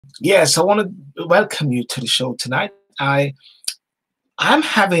Yes, I want to welcome you to the show tonight. I'm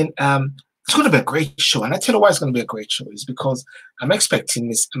having it's going to be a great show, and I tell you why it's going to be a great show is because I'm expecting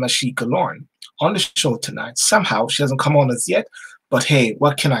Miss AMASHIKA Lorne on the show tonight. Somehow she hasn't come on as yet, but hey,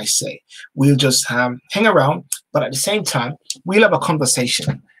 what can I say? We'll just hang around, but at the same time, we'll have a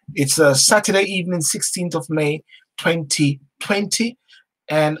conversation. It's a Saturday evening, 16th of May, 2020,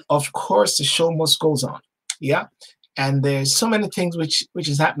 and of course the show must goes on. Yeah, and there's so many things which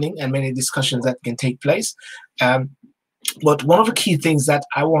is happening and many discussions that can take place. Um, but one of the key things that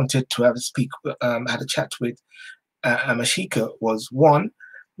I wanted to have a speak, had a chat with Amashika was one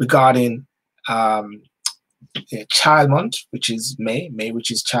regarding Child Month, which is May,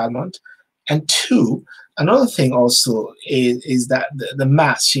 which is Child Month, and two, another thing also is that the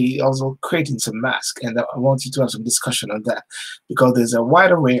mask. She also creating some mask, and I wanted to have some discussion on that because there's a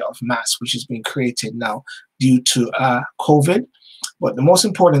wide array of masks which is being created now due to COVID. But the most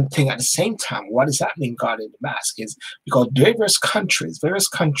important thing at the same time, what is happening regarding the mask is because various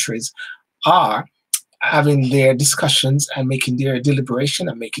countries are having their discussions and making their deliberation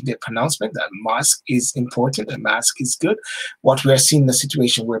and making their pronouncement that mask is important and mask is good. What we are seeing the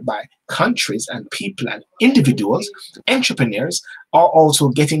situation whereby countries and people and individuals, entrepreneurs are also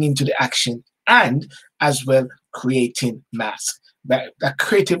getting into the action and as well creating masks. That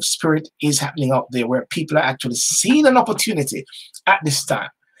creative spirit is happening out there where people are actually seeing an opportunity at this time.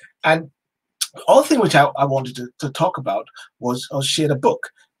 And the other thing which I wanted to talk about was I'll share the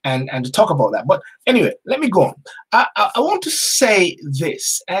book and to talk about that. But anyway, let me go on. I want to say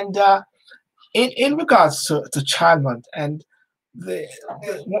this, and in regards to Child Month, and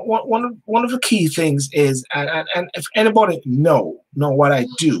one of the key things is, and if anybody know what I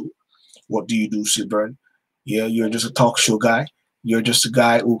do, what do you do, Sylbourne? Yeah, you're just a talk show guy. You're just a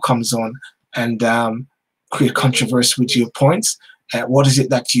guy who comes on and create controversy with your points. What is it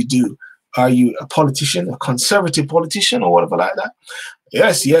that you do? Are you a politician, a conservative politician, or whatever like that?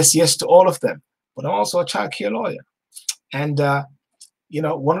 Yes to all of them. But I'm also a child care lawyer. And,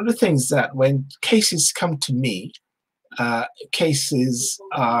 one of the things that when cases come to me, cases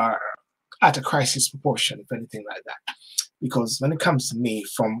are at a crisis proportion, if anything like that. Because when it comes to me,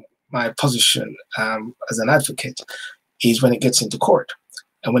 from my position as an advocate, is when it gets into court.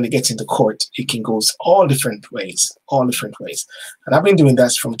 And when it gets into court, it can go all different ways. And I've been doing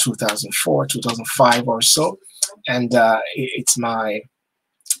that from 2004, 2005 or so. And it's my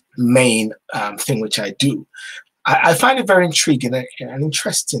main thing which I do. I find it very intriguing and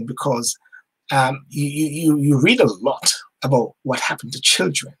interesting because you read a lot about what happened to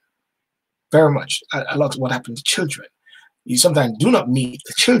children. Very much. A lot of what happened to children. You sometimes do not meet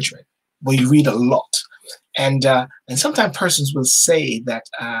the children, but you read a lot. And sometimes persons will say that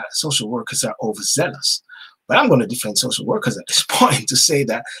social workers are overzealous. But I'm going to defend social workers at this point to say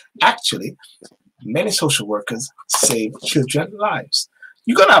that actually many social workers save children's lives.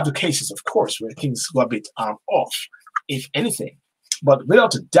 You're going to have the cases, of course, where things go a bit off, if anything. But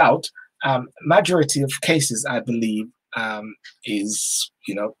without a doubt, majority of cases, I believe, is,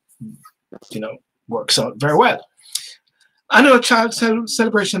 works out very well. I know Child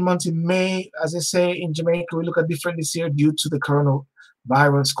Celebration Month in May, as I say, in Jamaica, we look at different this year due to the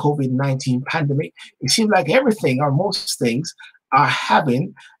coronavirus COVID-19 pandemic. It seems like everything or most things are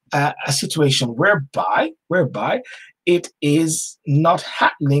having a situation whereby it is not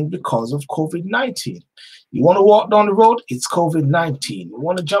happening because of COVID-19. You want to walk down the road, it's COVID-19. You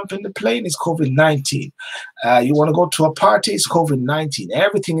want to jump in the plane, it's COVID-19. You want to go to a party, it's COVID-19.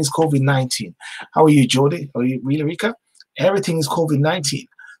 Everything is COVID-19. How are you, Jody? Are you really, Rika? Everything is COVID-19.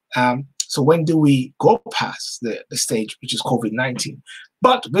 So when do we go past the stage, which is COVID-19?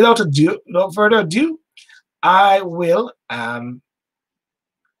 But without further ado, I will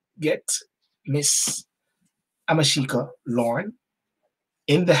get Miss AMASHIKA Lorne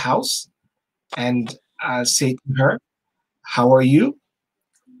in the house, and I'll say to her, "How are you?"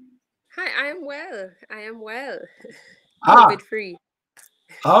 Hi, I am well. I am well. Ah, COVID free.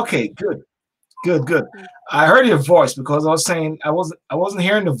 okay, good. I heard your voice because I was saying I wasn't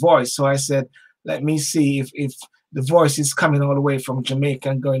hearing the voice, so I said, let me see if the voice is coming all the way from Jamaica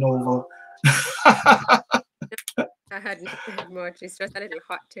and going over. I hadn't had much. It's just a little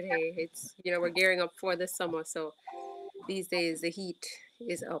hot today. We're gearing up for the summer, so these days the heat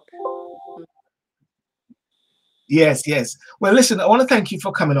is up. Mm. Yes. Well, listen, I want to thank you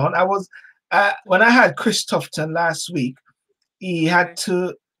for coming on. I was when I had Chris Tufton last week, he had Okay.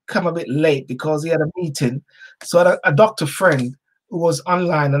 to come a bit late because he had a meeting. So I had a doctor friend who was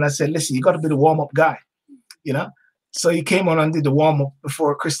online, and I said, listen, you got to be the warm-up guy, you know? So he came on and did the warm-up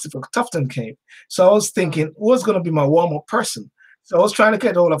before Christopher Tufton came. So I was Oh, thinking, who's going to be my warm-up person? So I was trying to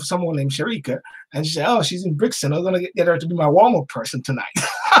get hold of someone named Sharika, and she said, "Oh, she's in Brixton. I'm gonna get her to be my warm-up person tonight."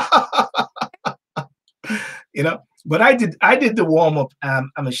 You know. But I did the warm-up,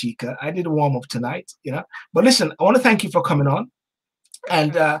 Amashika. I did the warm-up tonight, you know. But listen, I want to thank you for coming on.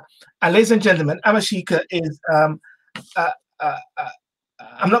 And ladies and gentlemen, Amashika is uh, uh, uh,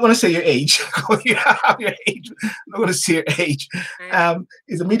 I'm not going to say your age. You have your age. I'm not going to say your age. I,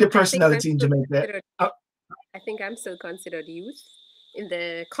 Is a media I think I'm personality in still Jamaica. considered. I think I'm still considered youth in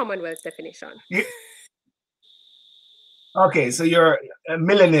the Commonwealth definition. You, okay, so you're a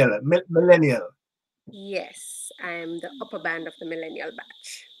millennial. Yes, I'm the upper band of the millennial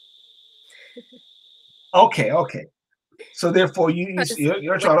batch. Okay, okay. So therefore, Because you're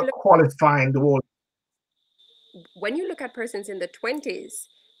when trying you to qualifying the whole. when you look at persons in the 20s,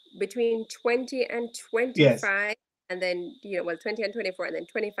 between 20 and Yes, 25, and then, well, 20 and 24, and then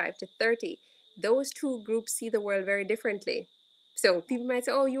 25 to 30, those two groups see the world very differently. So people might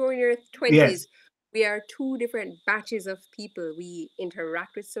say, oh, you're in your 20s. yes, We are two different batches of people. We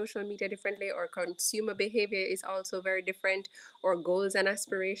interact with social media differently. Our consumer behavior is also very different. Our goals and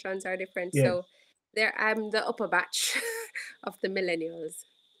aspirations are different. yes. So there, I'm the upper batch of the millennials.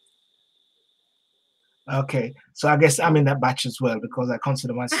 Okay, so I guess I'm in that batch as well because I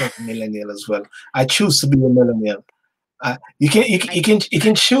consider myself a millennial as well. I choose to be a millennial. I You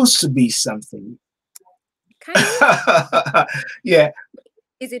can choose to be something. kind of. Yeah.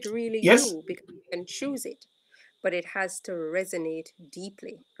 Is it really Yes. you? Because you can choose it, but it has to resonate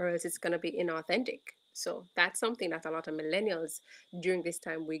deeply, or else it's going to be inauthentic. So that's something that a lot of millennials during this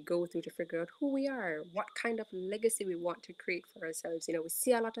time we go through to figure out who we are, what kind of legacy we want to create for ourselves. We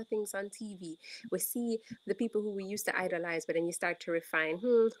see a lot of things on TV. We see the people who we used to idolize, but then you start to refine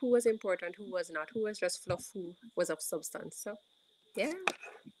who was important, who was not, who was just fluff, who was of substance. So, yeah.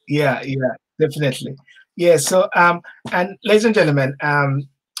 Yeah. Yeah. Definitely. Yeah. So and ladies and gentlemen,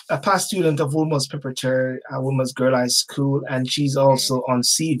 a past student of Woolmer's Preparatory, Woolmer's Girl High School, and she's Yeah. also on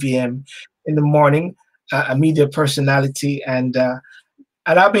CVM in the morning, a media personality, and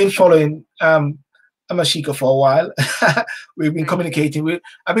I've been following Amashika for a while. We've been Thank you. communicating.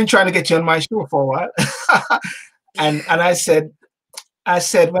 I've been trying to get you on my show for a while, and I said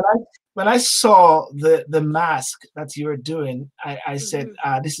when I saw the mask that you were doing, I said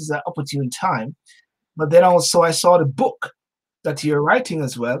Mhm. this is an opportune time. But then also I saw the book that you're writing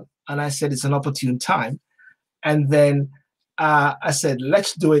as well, and I said it's an opportune time. And then I said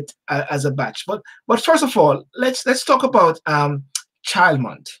let's do it as a batch. But first of all, let's talk about Child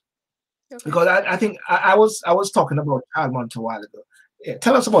Month Okay. because I think I was talking about Child Month a while ago. Yeah,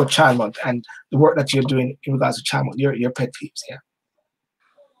 tell us about Child Month and the work that you're doing in regards to Child Month. Your pet peeves, yeah.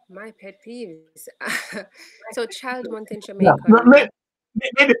 My pet peeves. So Child Month in No, Jamaica, no,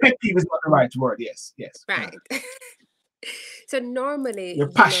 maybe pet peeve is not the right word. Yes, yes. right. So normally, Your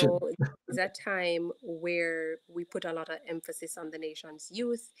passion. is a time where we put a lot of emphasis on the nation's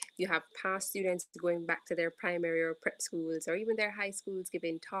youth. You have past students going back to their primary or prep schools or even their high schools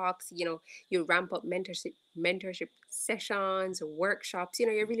giving talks. You ramp up mentorship sessions, workshops.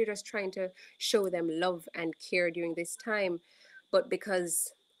 You're really just trying to show them love and care during this time. But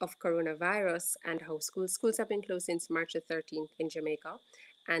because of coronavirus and how schools have been closed since March the 13th in Jamaica,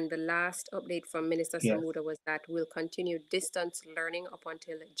 and the last update from Minister Yes, Samuda was that we'll continue distance learning up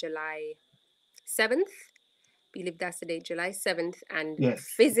until July 7th. I believe that's the date, July 7th, and yes.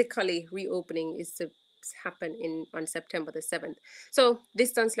 physically reopening is to happen in on September the 7th. So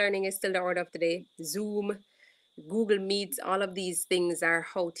distance learning is still the order of the day. Zoom, Google Meets, all of these things are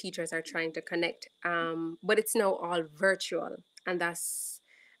how teachers are trying to connect. But it's now all virtual, and that's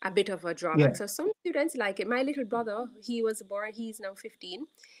a bit of a drawback. Yeah. So some students like it. My little brother, he was born, he's now 15.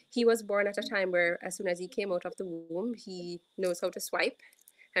 He was born at a time where as soon as he came out of the womb, he knows how to swipe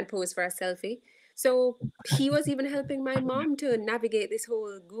and pose for a selfie. So he was even helping my mom to navigate this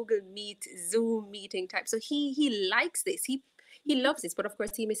whole Google Meet, Zoom meeting type. So he likes this. He loves this, but of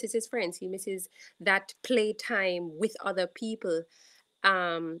course he misses his friends. He misses that playtime with other people.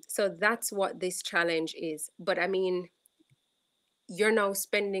 So that's what this challenge is. But I mean, you're now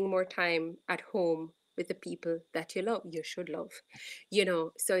spending more time at home with the people that you love, you should love,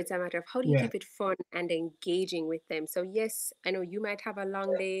 so it's a matter of how do you Yeah. keep it fun and engaging with them. So yes, I know you might have a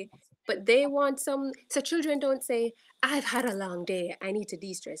long day, but they want some. So children don't say, I've had a long day, I need to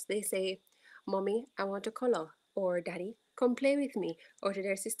de-stress. They say, mommy, I want to color, or daddy, come play with me, or to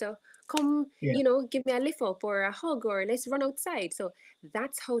their sister, come, Yeah. give me a lift up or a hug, or let's run outside. So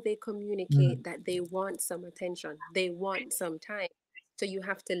that's how they Mm. communicate that they want some attention, they want some time. So you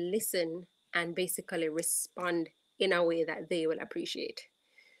have to listen and basically respond in a way that they will appreciate.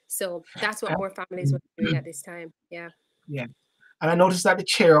 So that's what Uh, more families were doing at this time. Yeah. yeah. And I noticed that the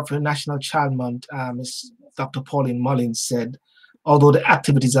chair of the National Child Month, Ms. Dr. Pauline Mullins, said, although the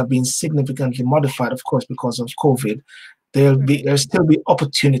activities have been significantly modified, of course, because of COVID, Right. there'll still be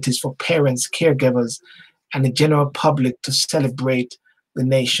opportunities for parents, caregivers, and the general public to celebrate the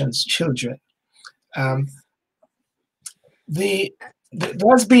nation's children. Um, Yes.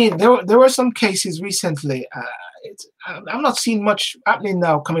 the, there were some cases recently. I'm not seeing much happening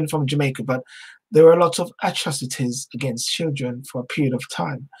now coming from Jamaica, but there were lots of atrocities against children for a period of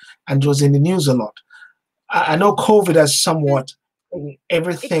time, and it was in the news a lot. I know COVID has Yes, somewhat taken it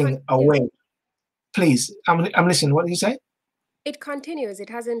everything continues. away. Please, I'm listening. What do you say? It continues. It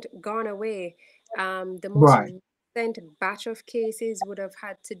hasn't gone away. The most Right. recent batch of cases would have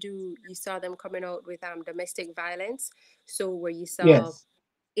had to do, you saw them coming out with domestic violence. So where you saw Yes.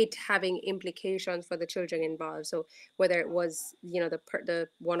 it having implications for the children involved. So whether it was, the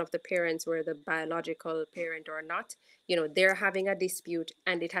one of the parents were the biological parent or not, they're having a dispute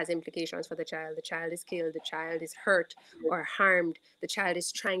and it has implications for the child. The child is killed, the child is hurt or harmed, the child is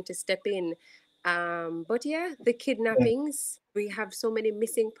trying to step in. But yeah, the Yeah. kidnappings, we have so many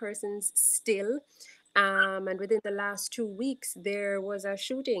missing persons still. And within the last 2 weeks, there was a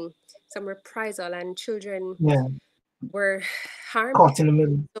shooting, some reprisal, and children Yeah. were harmed. Caught in the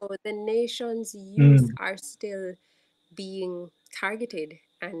middle. So the nation's youth Mm. are still being targeted.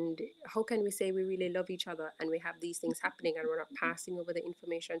 And how can we say we really love each other and we have these things happening and we're not passing over the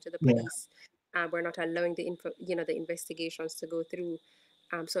information to the Yeah. police? We're not allowing the investigations to go through.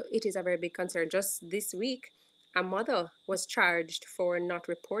 So it is a very big concern. Just this week, a mother was charged for not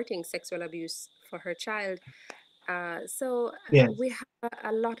reporting sexual abuse for her child. Yes. We have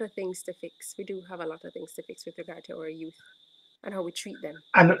a lot of things to fix. We do have a lot of things to fix with regard to our youth and how we treat them.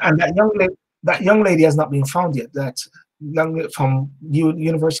 And that young lady has not been found yet. That young lady from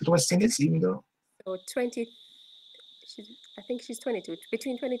University of West Indies, even though. So 20, she's, I think she's 22,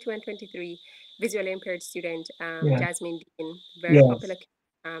 between 22 and 23, visually impaired student, Yeah. Jasmine Dean, very Yes. popular,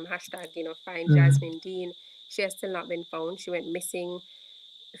 hashtag, find Mm. Jasmine Dean. She has still not been found. She went missing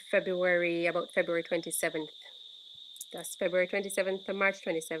about February 27th. That's February 27th to March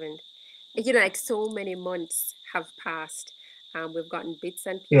 27th. Like so many months have passed. We've gotten bits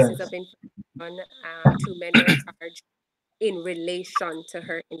and pieces Yes. of information. Two men were charged in relation to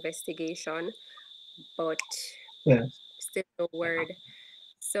her investigation, but Yes. still no word.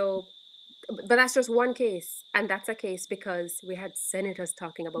 So, but that's just one case, and that's a case because we had senators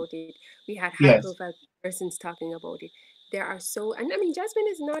talking about it, we had high Yes. profile persons talking about it. There are so, and I mean, Jasmine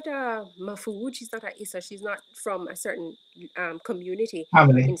is not a Mafood, she's not a Issa, she's not from a certain community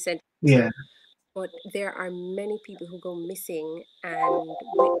Family. in Central Yeah. Coast, but there are many people who go missing, and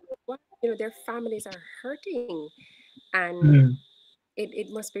their families are hurting, and Mm. it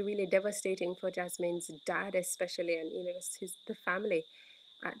must be really devastating for Jasmine's dad, especially, and just the family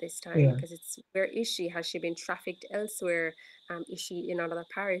at this time, Yeah. because it's, where is she? Has she been trafficked elsewhere? Is she in another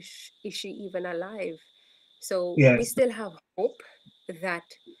parish? Is she even alive? So we Yes. still have hope that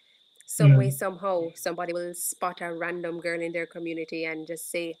some way, Mm. somehow, somebody will spot a random girl in their community and just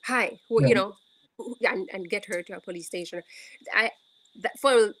say hi, who, Yeah. and get her to a police station. I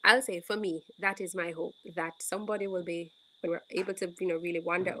I'll say, for me, that is my hope, that somebody will be, when we're able to really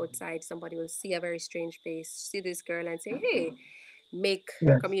wander outside, somebody will see a very strange face, see this girl, and say, hey, make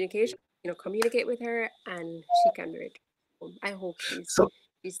Yes. communication, communicate with her, and she can be returned. I hope So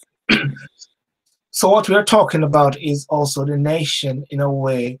she's safe. so what we are talking about is also the nation, in a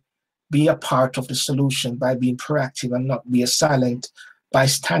way, be a part of the solution by being proactive and not be a silent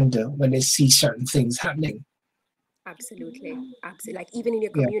bystander when they see certain things happening. Absolutely, absolutely. Like even in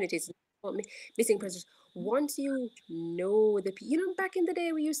your Yeah. communities, missing persons. Once you know the people, back in the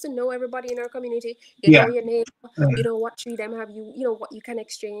day, we used to know everybody in our community. You know Yeah. your name. Mm. You know what tree them have. You know what you can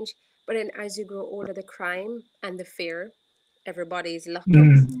exchange. But then, as you grow older, the crime and the fear, everybody is locked up,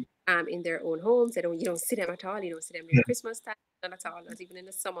 Mm. in their own homes. You don't see them at all. You don't see them during Yeah. Christmas time, not at all, not even in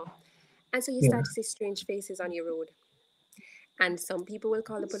the summer. And so you Yeah. start to see strange faces on your road. And some people will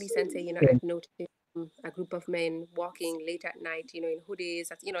call the police and say, Yeah. I've noticed a group of men walking late at night, in hoodies,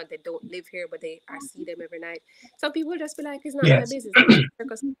 that, they don't live here, but I see them every night. Some people will just be like, it's not my Yes. business, not my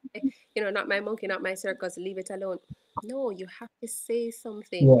circus, not my monkey, not my circus, leave it alone. No, you have to say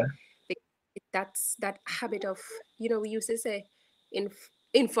something. Yeah. That's that habit of, we used to say,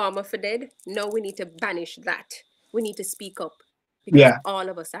 informer for dead. No, we need to banish that. We need to speak up because Yeah. all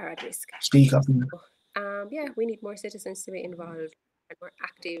of us are at risk. Speak up. Yeah, we need more citizens to be involved and more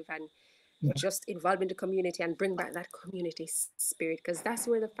active and Yeah. just involved in the community and bring back that community spirit, because that's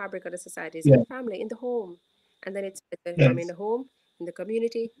where the fabric of the society is, in the Yeah. family, in the home. And then it's from in Yes. the home, in the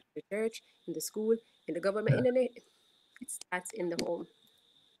community, the church, in the school, in the government, in the it starts in the home.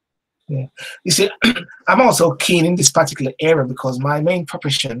 Yeah. You see, I'm also keen in this particular area because my main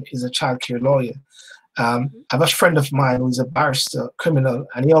profession is a child care lawyer. Mm-hmm. I have a friend of mine who's a barrister, criminal,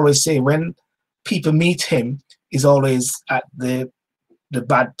 and he always say when people meet him, he's always at the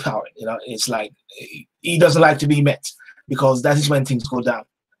bad part. You know, it's like he doesn't like to be met because that is when things go down.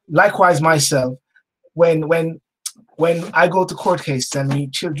 Likewise, myself, when when when I go to court cases and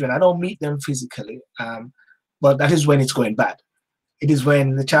meet children, I don't meet them physically, but that is when it's going bad. It is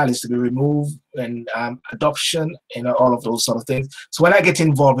when the child is to be removed and adoption and all of those sort of things. So when I get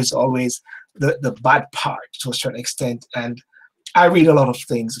involved, it's always the bad part to a certain extent. And I read a lot of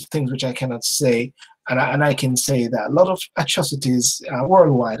things which I cannot say. And I can say that a lot of atrocities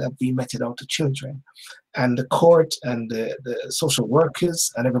worldwide have been meted out to children. And the court and the social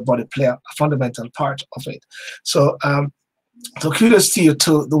workers and everybody play a fundamental part of it. So, so kudos to you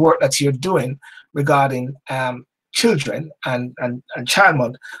to the work that you're doing regarding children and child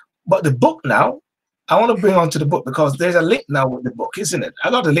month. But the book now, I want to bring on to the book because there's a link now with the book, isn't it?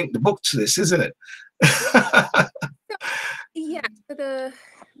 I got to link the book to this, isn't it? Yeah, so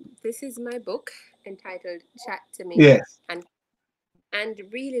this is my book entitled Chat to Me. Yes. And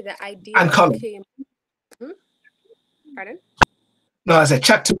really the idea And color. came. Hmm? Pardon? No, I said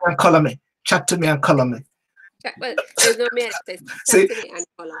chat to me and color me. Chat to me and color me. Well, there's no me. It says See, chat to me and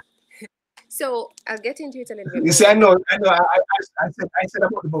color. So I'll get into it a little bit you more. see, I know. I said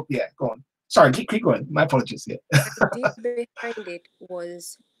about the book. Yeah, go on. Sorry, keep going. My apologies. Yeah. The idea behind it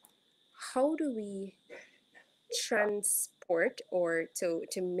was, how do we transport or to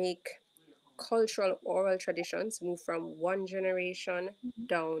make cultural oral traditions move from one generation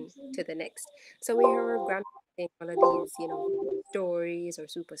down to the next. So we hear our grandparents saying all of these, stories or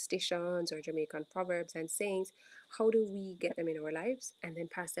superstitions or Jamaican proverbs and sayings. How do we get them in our lives and then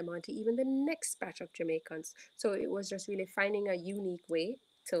pass them on to even the next batch of Jamaicans? So it was just really finding a unique way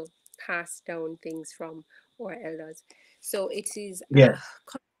to pass down things from our elders. So it is a Yes.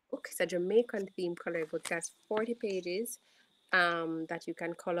 colour book. It's a Jamaican themed colour book. It has 40 pages that you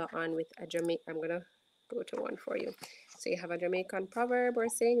can color on with a Jamaican. I'm gonna go to one for you. So you have a Jamaican proverb or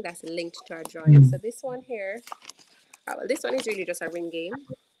saying that's linked to a drawing. So this one here, well, this one is really just a ring game,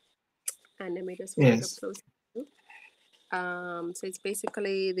 and let me just hold it up Yes. close. So it's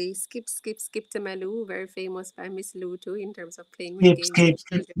basically the skip, skip, skip to my Lou, very famous by Miss Lou too, in terms of playing ring Skip, games with skip, skip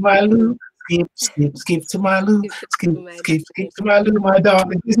children. to my Lou. Skip, skip, skip to my Lou. Skip Skip, to my skip, skip darling. to my Lou, my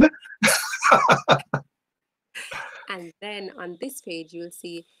darling. Isn't it? And then on this page, you'll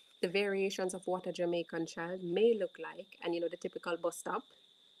see the variations of what a Jamaican child may look like, and the typical bus stop.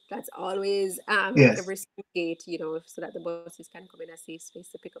 That's always at Yes. every gate, so that the buses can come in a safe space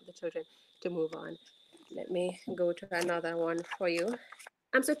to pick up the children to move on. Let me go to another one for you.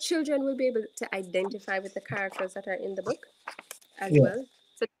 So children will be able to identify with the characters that are in the book as Yes. well.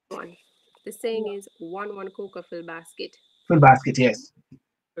 So this one, the saying is one cocoa fill basket. Full basket. Yes.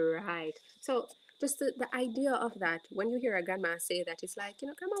 Right. So just the idea of that, when you hear a grandma say that, it's like,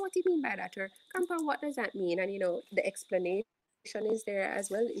 Grandma, what do you mean by that? Or Grandpa, what does that mean? And the explanation is there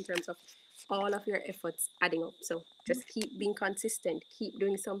as well in terms of all of your efforts adding up. So just keep being consistent, keep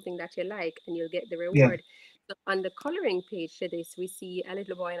doing something that you like, and you'll get the Yeah. reward. So on the coloring page to this, we see a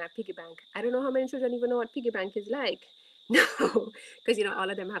little boy in a piggy bank. I don't know how many children even know what piggy bank is like. No, because all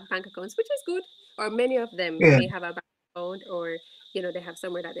of them have bank accounts, which is good. Or many of them Yeah. may have a bank account, or they have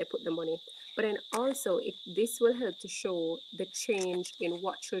somewhere that they put the money. But then also this will help to show the change in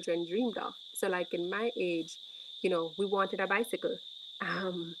what children dreamed of. So like in my age, we wanted a bicycle.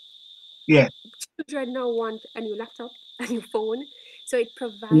 um Yeah. Children now want a new laptop, a new phone. So it Yeah.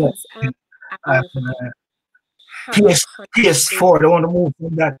 provides Uh, avenue for kids to have a PS conversation. PS4. They want to move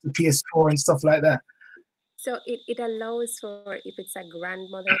from that to PS4 and stuff like that. So it allows for, if it's a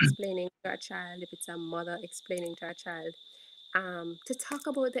grandmother explaining to a child, if it's a mother explaining to a child, to talk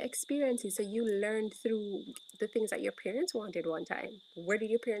about the experiences. So you learned through the things that your parents wanted one time. Where did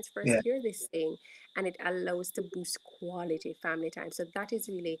your parents first Yeah. hear this thing? And it allows to boost quality family time. So that is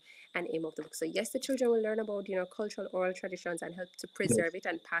really an aim of the book. So yes, the children will learn about cultural oral traditions and help to preserve Yes. it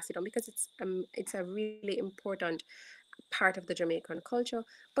and pass it on, because it's a really important part of the Jamaican culture,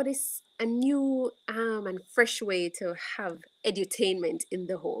 but it's a new and fresh way to have edutainment in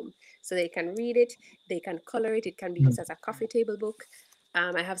the home. So they can read it, they can color it, it can be Mm. used as a coffee table book.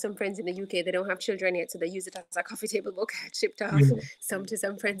 I have some friends in the UK, they don't have children yet, so they use it as a coffee table book. I shipped off Yeah. some to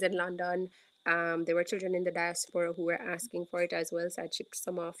some friends in London. There were children in the diaspora who were asking for it as well, so I shipped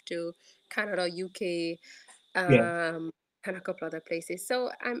some off to Canada, UK, Yeah. um, and a couple other places. So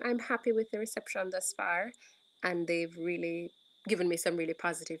I'm happy with the reception thus far, and they've really given me some really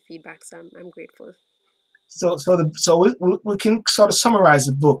positive feedback. So I'm grateful. So we can sort of summarize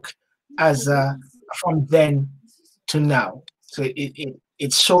the book as Mm-hmm. from then to now. So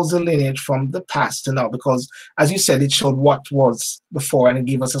it shows the lineage from the past to now, because as you said, it showed what was before and it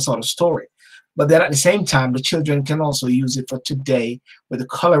gave us a sort of story. But then at the same time, the children can also use it for today with the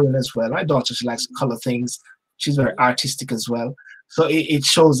coloring as well. My daughter, she likes to color things. She's very Mm-hmm. artistic as well. So it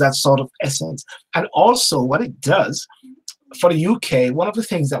shows that sort of essence. And also what it does for the UK, one of the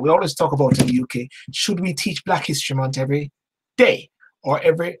things that we always talk about in the UK, should we teach Black History Month every day or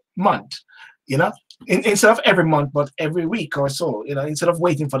every month? You know, instead of every month, but every week or so. You know, instead of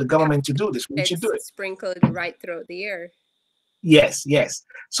waiting for the Yeah, government to do this, we should do it's it. sprinkled right throughout the year. Yes, yes.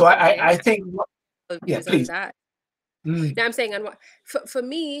 So Okay, I think, yeah, views on please. that. Mm, Now I'm saying, and what for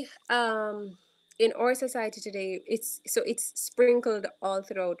me, in our society today, it's sprinkled all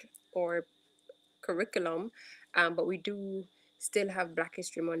throughout our curriculum, but we do still have Black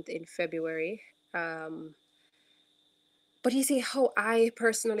History Month in February. Um, but you see how I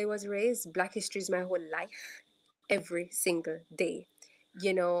personally was raised. Black history is my whole life, every single day.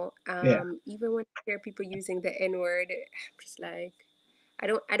 yeah, Even when I hear people using the N word, I'm just like,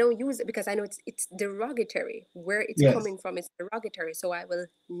 I don't use it because I know it's derogatory. Where it's yes. coming from is derogatory, so I will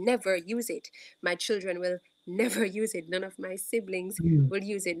never use it. My children will never use it. None of my siblings Mm, will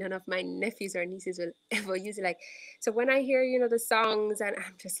use it. None of my nephews or nieces will ever use it. Like, so when I hear the songs, and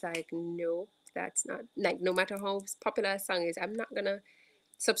I'm just like, no, that's not, like, no matter how popular a song is, I'm not gonna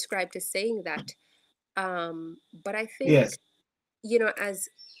subscribe to saying that. But I think, yes. as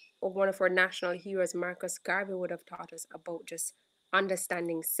one of our national heroes, Marcus Garvey, would have taught us about just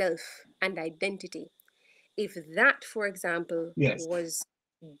understanding self and identity. If that, for example, Yes. was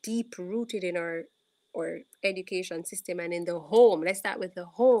deep rooted in our education system and in the home, let's start with the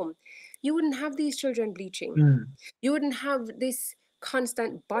home, you wouldn't have these children bleaching. Mm, You wouldn't have this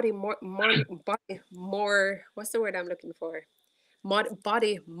constant body more, what's the word I'm looking for?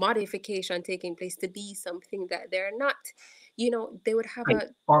 Body modification taking place to be something that they're not. They would have right. a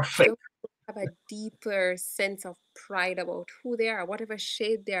Or they faith. would have a deeper sense of pride about who they are, whatever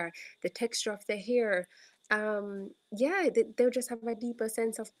shade they are, the texture of their hair. Yeah, they'll just have a deeper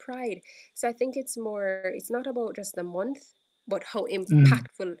sense of pride. So I think it's not about just the month, but how Mm,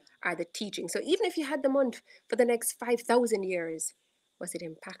 impactful are the teaching. So even if you had the month for the next 5,000 years, was it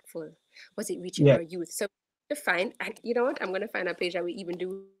impactful? Was it reaching yeah. our youth? So to find, and you know what, I'm going to find a page that we even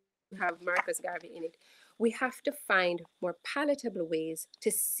do have Marcus Garvey in it. We have to find more palatable ways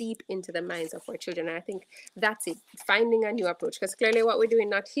to seep into the minds of our children. And I think that's it, finding a new approach, because clearly what we're doing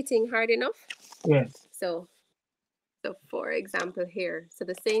not hitting hard enough. Yes. So, for example, here, so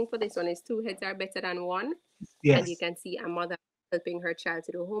the saying for this one is two heads are better than one. And you Yes. can see a mother helping her child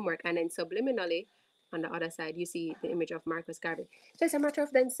to do homework, and then subliminally on the other side you see the image of Marcus Garvey. So it's a matter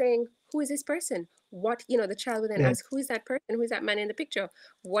of then saying, who is this person? What, the child will then Yes. ask, who is that person? Who is that man in the picture?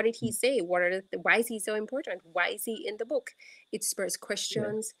 What did he say? Why is he so important? Why is he in the book? It spurs Yes.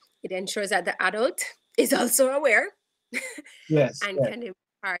 questions. It ensures that the adult is also aware Yes. and Yes. can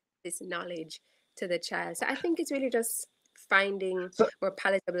impart this knowledge to the child. So I think it's really just finding So, more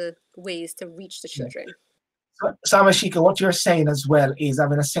palatable ways to reach the yeah. children. So Amashika, what you're saying as well is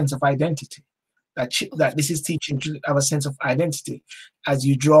having a sense of identity. That this is teaching to have a sense of identity as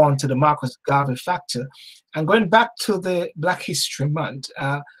you draw onto the Marcus Garvey factor. And going back to the Black History Month,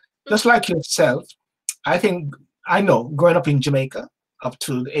 just like yourself, I think I know growing up in Jamaica up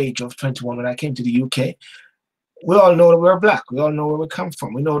to the age of 21 when I came to the UK, we all know that we're black. We all know where we come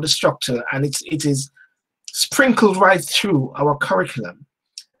from. We know the structure, and it is sprinkled right through our curriculum.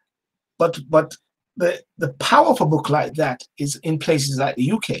 But the power of a book like that is in places like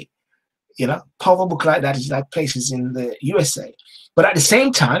the UK. Power book like that is like places in the USA. But at the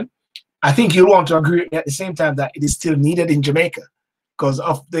same time, I think you'll want to agree at the same time that it is still needed in Jamaica because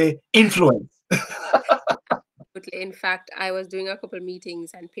of the influence. Absolutely. In fact, I was doing a couple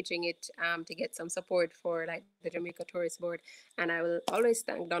meetings and pitching it to get some support for like the Jamaica Tourist Board, and I will always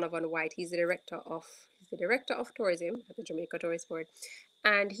thank Donovan White. He's the director of tourism at the Jamaica Tourist Board,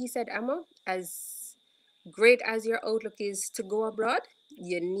 and he said, "Emma, as great as your outlook is to go abroad,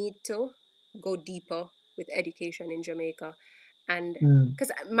 you need to go deeper with education in Jamaica." And Mm,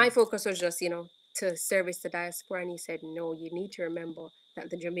 because my focus was just, to service the diaspora, and he said, no, you need to remember that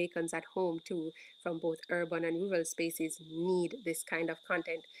the Jamaicans at home too, from both urban and rural spaces, need this kind of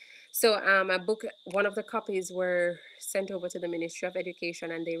content. So a book, one of the copies were sent over to the Ministry of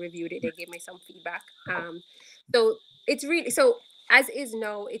Education, and they reviewed it. They gave me some feedback. So it's really, so as is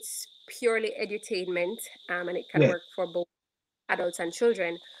now, it's purely edutainment, and it can yes, work for both adults and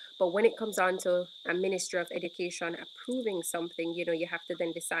children. But when it comes on to a Ministry of Education approving something, you have to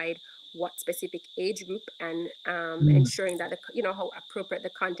then decide what specific age group, and Mm. ensuring that how appropriate the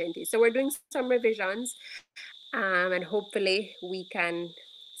content is. So we're doing some revisions, and hopefully we can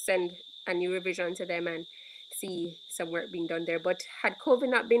send a new revision to them and see some work being done there. But had COVID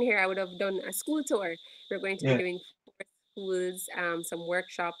not been here, I would have done a school tour. We're going to be Yeah. doing 4 schools, some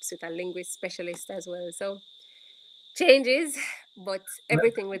workshops with a linguist specialist as well. So changes, but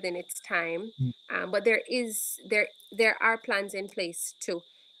everything within its time. Mm. But there are plans in place to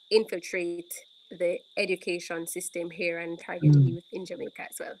infiltrate the education system here and target Mm. youth in Jamaica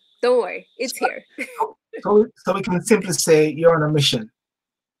as well. Don't worry, it's So, here. so we can simply say you're on a mission.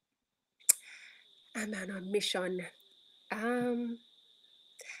 I'm on a mission. Um,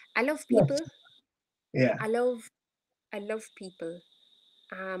 I love Yes. people. Yeah. I love I love people.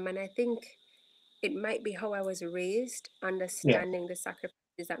 And I think it might be how I was raised, Yeah. understanding the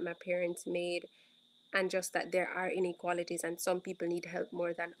sacrifices that my parents made, and just that there are inequalities and some people need help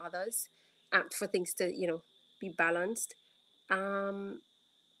more than others, for things to be balanced, um,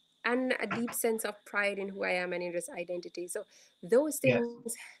 and a deep sense of pride in who I am and in just identity. So those Yeah.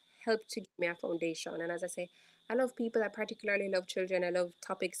 things help to give me a foundation. And as I say, I love people. I particularly love children. I love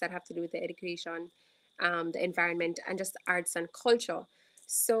topics that have to do with the education, the environment, and just arts and culture.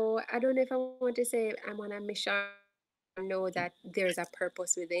 So I don't know if I want to say I'm on a mission, but I know that there's a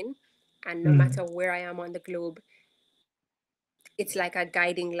purpose within, and no matter Mm. where I am on the globe, it's like a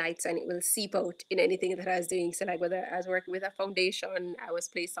guiding light, and it will seep out in anything that I was doing. So, like whether I was working with a foundation, I was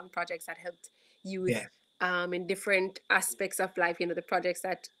placed on projects that helped youth, Yeah. in different aspects of life. The projects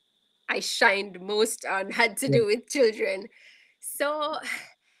that I shined most on had to Yeah. do with children. So, I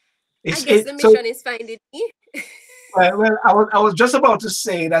It's guess it. the So mission is finding me. well, I was just about to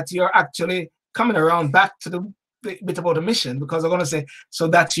say that you're actually coming around back to the bit about the mission, because I'm going to say, so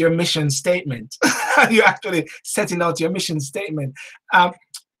that's your mission statement. You're actually setting out your mission statement. Um,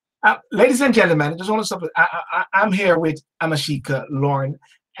 Ladies and gentlemen, I just want to stop. I'm here with AMASHIKA Lorne,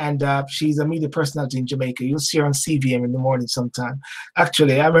 and she's a media personality in Jamaica. You'll see her on CVM in the morning sometime.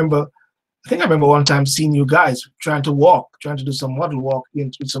 Actually, I think I remember one time seeing you guys trying to do some model walk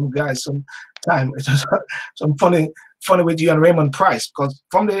with some guys some time. It was some funny with you and Raymond Price, because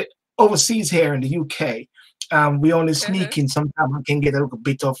from the overseas here in the UK, we only Uh-huh. sneak in sometimes. I can get a little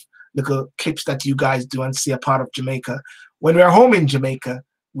bit of little clips that you guys do and see a part of Jamaica. When we're home in Jamaica,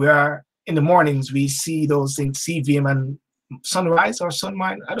 we are in the mornings, we see those things, CVM and sunrise or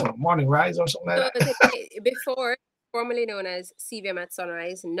sunrise, I don't know, morning rise or something like So that. before, formerly known as CVM at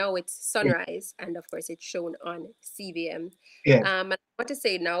Sunrise, now it's Yeah, Sunrise, and of course it's shown on CVM. yeah, And I want to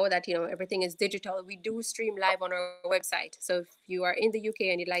say now that everything is digital. We do stream live on our website. So if you are in the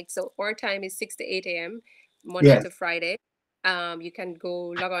UK and you'd like, so our time is 6 to 8 a.m. Monday yeah, to Friday. You can go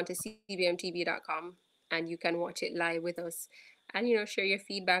log on to cvmtv.com and you can watch it live with us, and share your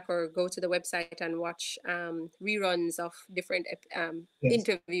feedback, or go to the website and watch reruns of different yes,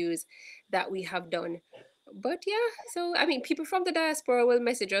 interviews that we have done. But yeah, so I mean, people from the diaspora will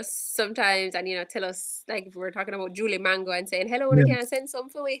message us sometimes and tell us, like if we're talking about Julie Mango and saying hello, and yeah, can send some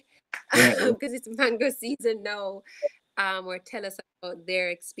for me yeah, because it's mango season now, or tell us about their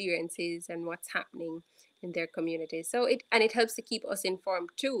experiences and what's happening in their communities. So it helps to keep us informed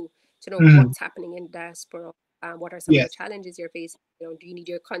too, to know mm, what's happening in diaspora. What are some of the yes, challenges you're facing? Do you need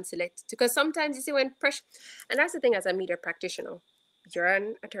your consulate? Because sometimes you see when pressure, and that's the thing as a media practitioner, you're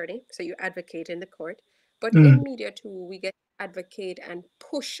an attorney, so you advocate in the court. But mm, in media too, we get advocate and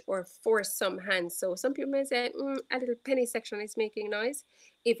push or force some hands. So some people may say, a little penny section is making noise.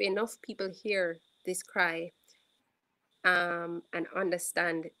 If enough people hear this cry, and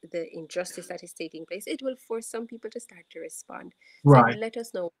understand the injustice that is taking place, it will force some people to start to respond. So right, let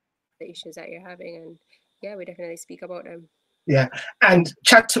us know the issues that you're having, and yeah, we definitely speak about them. yeah. And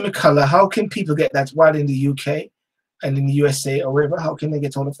chat to me color. How can people get that while in the UK and in the USA or wherever? How can they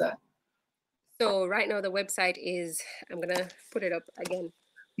get all of that? So right now the website is, I'm gonna put it up again.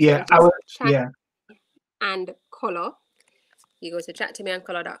 So Yeah, it I is will. chat Yeah, and color. You go to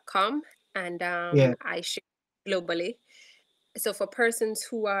chattomeandcolor.com, and yeah, I share globally. So for persons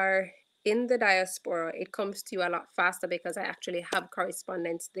who are in the diaspora, it comes to you a lot faster because I actually have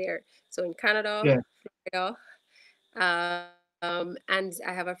correspondence there. So in Canada, yeah, Florida, and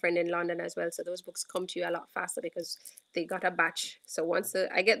I have a friend in London as well. So those books come to you a lot faster because they got a batch. So once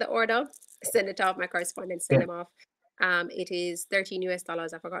I get the order, send it off. My correspondents send them off. yeah. It is 13 US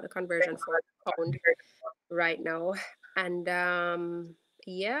dollars. I forgot the conversion for pound right now. And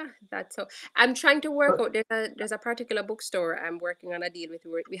yeah, that's how I'm trying to work But, out. There's a particular bookstore I'm working on a deal with.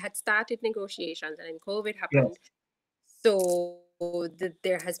 We had started negotiations, and then COVID happened. yes, So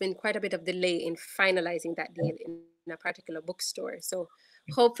there has been quite a bit of delay in finalizing that deal in a particular bookstore. So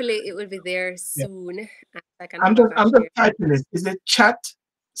Hopefully it will be there Yeah. soon. And I can have a I'm badge just there. typing this. Is it chat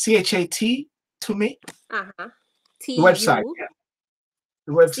CHAT to me? Uh-huh. The website. T-U, Yeah.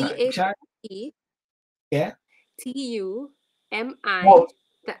 The website. Chat. C-H-A-T, Yeah. T-U-M-I, Oh,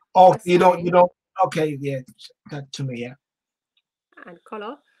 the oh, sign, you don't. Okay, yeah. Chat to me. Yeah. and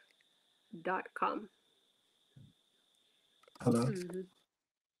color.com. Hello. Mm-hmm.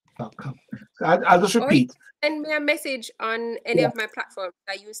 .com. So I'll just Or you repeat. can send me a message on any Yeah. of my platforms.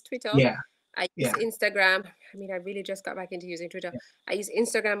 I use Twitter. Yeah. I use Yeah. Instagram. I mean, I really just got back into using Twitter. Yeah. I use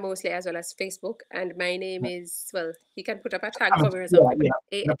Instagram mostly as well as Facebook. And my name is, well, you can put up a tag for me or Yeah. something, but Yeah.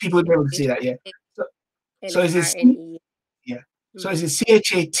 it's The people will be able to see that. Yeah. So, so is it AMASHIKA LORNE. yeah. So is Mm-hmm.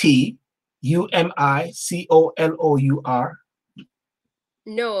 it CHATUMICOLOUR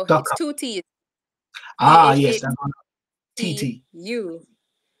No, dot it's com? two T's. Ah, yes. I'm on TT.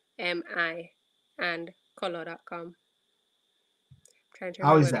 CHATUMI and color.com. Trying to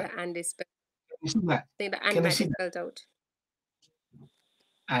How remember is if that? the and is spelled. Can you see that? I think the and Can you might see be that? spelled out.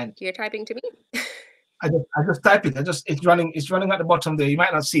 And You're typing to me? I just type it. It's running at the bottom there. You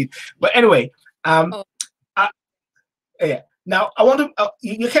might not see it. But anyway, um Oh, I, yeah. Now I want to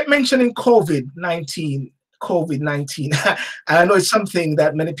you kept mentioning COVID-19. And I know it's something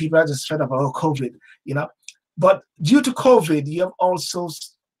that many people are just fed up, oh, COVID, you know. But due to COVID, you have also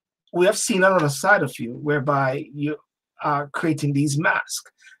we have seen another side of you whereby you are creating these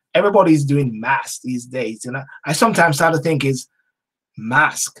masks. Everybody's doing masks these days, you know. I sometimes start to think is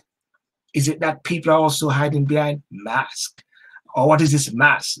mask. Is it that people are also hiding behind mask? Or what is this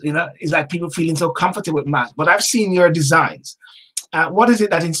mask? You know, it's like people feeling so comfortable with mask. But I've seen your designs. What is it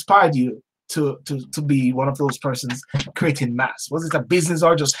that inspired you to be one of those persons creating masks? Was it a business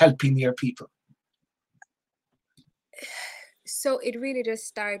or just helping your people? so it really just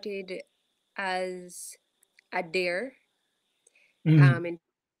started as a dare, Mm, in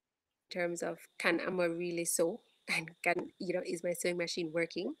terms of can Amma really sew and can is my sewing machine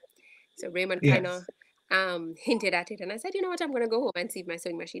working? So Raymond kind of yes. hinted at it, and I said, you know what, I'm gonna go home and see if my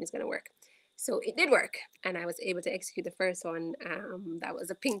sewing machine is gonna work. So it did work, and I was able to execute the first one. That was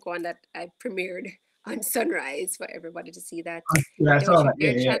a pink one that I premiered on Sunrise for everybody to see. That Yeah, I don't saw you that.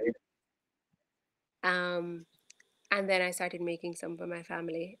 dare Yeah, yeah, challenge. Um, and then I started making some for my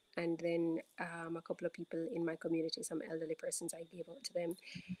family, and then a couple of people in my community, some elderly persons, I gave out to them.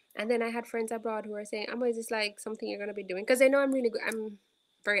 And then I had friends abroad who were saying, "Amma, is this like something you're gonna be doing?" Because they know I'm really good. I'm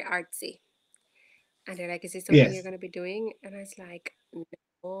very artsy, and they're like, "Is this something you're yes, gonna be doing?" And I was like, "No."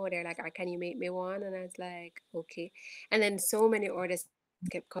 They're like, "Can you make me one?" And I was like, "Okay." And then so many orders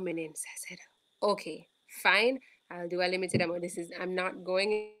kept coming in, so I said, "Okay, fine. I'll do a limited amount. I'm not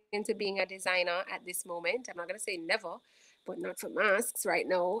going into being a designer at this moment. I'm not gonna say never, but not for masks right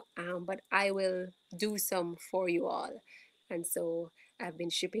now. But I will do some for you all." And so I've been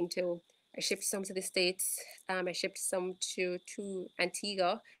shipping to. I shipped some to the States. I shipped some to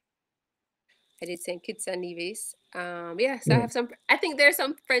Antigua. I did St. Kitts and Nevis. Yeah, so I have some. I yeah. think there's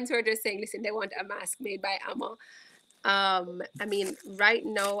some friends who are just saying, listen, they want a mask made by Amma. I mean, right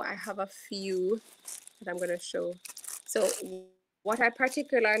now I have a few that I'm gonna show. So what I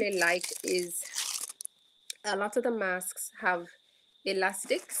particularly like is a lot of the masks have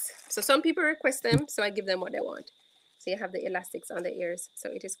elastics. So some people request them, so I give them what they want. So you have the elastics on the ears, so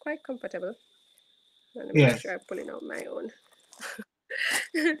it is quite comfortable. Let me make sure Yes. I'm pulling out my own.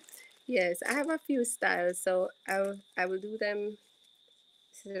 Yes, I have a few styles, so I will do them.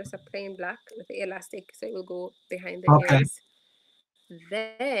 This is just a plain black with the elastic, so it will go behind the Okay. ears.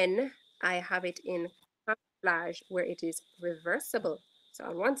 Then I have it in camouflage where it is reversible. So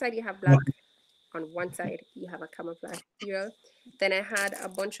on one side you have black, Okay. on one side you have a camouflage material. Then I had a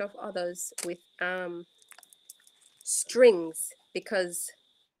bunch of others with strings, because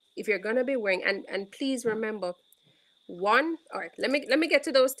if you're gonna be wearing, and please remember, one, all right, let me get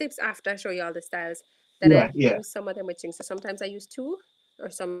to those tips after I show you all the styles. Then Yeah, I yeah, use some of them with strings. So sometimes I use two, or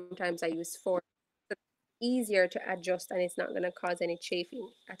sometimes I use four. So easier to adjust, and it's not gonna cause any chafing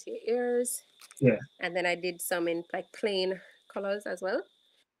at your ears. yeah, And then I did some in like plain colors as well.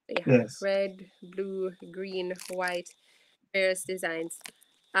 So you have yes, red, blue, green, white, various designs.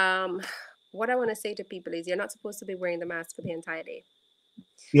 Um, what I want to say to people is you're not supposed to be wearing the mask for the entire day.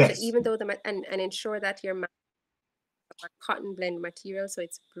 So yes, even though and ensure that your mask is a cotton blend material, so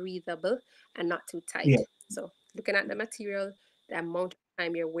it's breathable and not too yeah, tight. So looking at the material, the amount of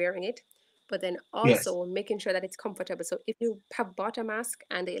time you're wearing it, but then yes, also making sure that it's comfortable. So if you have bought a mask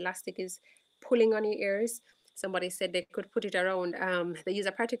and the elastic is pulling on your ears, somebody said they could put it around. They use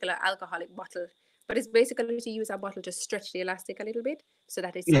a particular alcoholic bottle, but it's basically to use a bottle to stretch the elastic a little bit so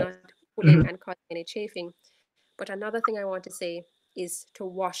that it's yes. not pulling Mhm. and causing any chafing. But another thing I want to say is to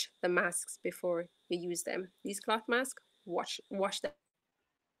wash the masks before you use them. These cloth masks, wash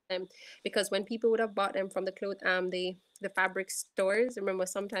them, because when people would have bought them from the fabric stores, remember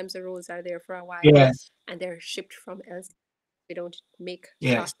sometimes the rolls are there for a while and they're Yes. shipped from elsewhere. We don't make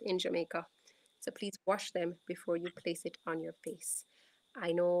cloth Yes. in Jamaica. So please wash them before you place it on your face.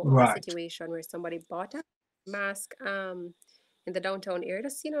 I know of a Right. situation where somebody bought a mask in the downtown area,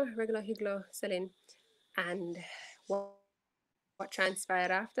 just regular Higlo selling. And what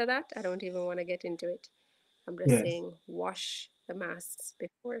transpired after that, I don't even want to get into it. I'm just saying wash Yes. the masks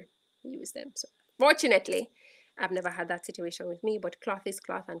before you use them. So fortunately, I've never had that situation with me, but cloth is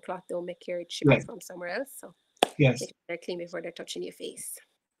cloth and cloth don't make care, it's shipping from Yes. somewhere else. So make sure Yes. they're clean before they're touching your face.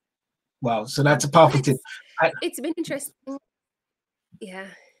 Wow. So that's a But powerful tip. I, it's been interesting. Yeah,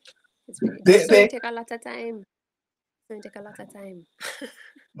 it's going to they, take a lot of time. It's going to take a lot of time.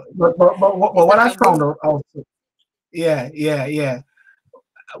 but It's what not I a boom. found out also, yeah, yeah, yeah.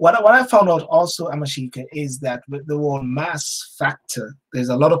 What I found out also, Amashika, is that with the whole mass factor, there's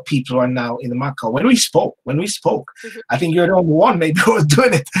a lot of people who are now in the Macau. When we spoke, Mhm. I think you're the only one maybe who was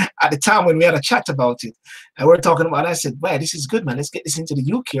doing it at the time when we had a chat about it. And we're talking about, I said, well, this is good, man. Let's get this into the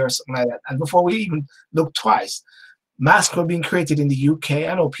UK or something like that. And before we even looked twice, masks were being created in the UK.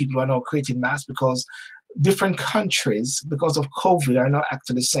 I know people are now creating masks because different countries, because of COVID, are not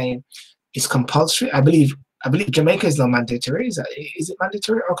acting the same. It's compulsory. I believe Jamaica is not mandatory. Is it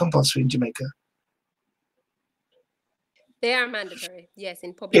mandatory or compulsory in Jamaica? They are mandatory. Yes,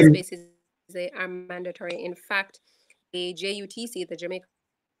 in public It, spaces, they are mandatory. In fact, the JUTC, the Jamaica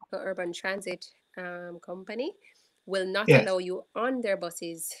Urban Transit Company, will not allow you on yes, their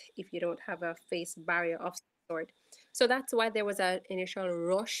buses if you don't have a face barrier of some sort. So that's why there was an initial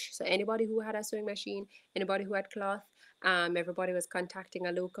rush. So anybody who had a sewing machine, anybody who had cloth, everybody was contacting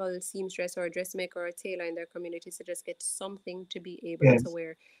a local seamstress or a dressmaker or a tailor in their communities to just get something to be able to yes,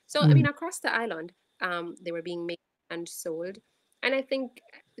 wear. So I mean, mm, across the island, they were being made and sold, and I think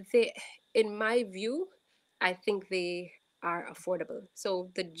they, in my view, I think they are affordable. So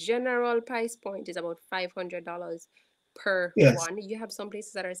the general price point is about $500 per yes, one. You have some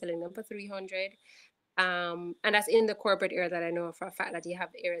places that are selling them for 300. And that's in the corporate area that I know for a fact that you have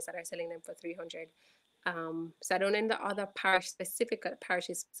areas that are selling them for 300. So I don't know in the other parishes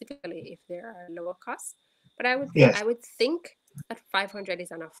specifically if there are lower costs, but I yes, would think that 500 is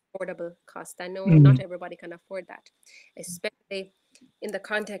an affordable cost. I know not mm, everybody can afford that, especially in the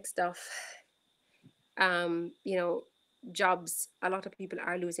context of um, you know, jobs. A lot of people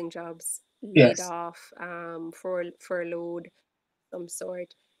are losing jobs, laid yes, off, furloughed, some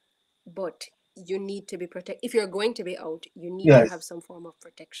sort. But you need to be protected. If you're going to be out, you need to have yes, some form of yeah.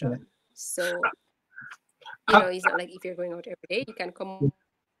 protection. So, I, it's not like if you're going out every day, you can come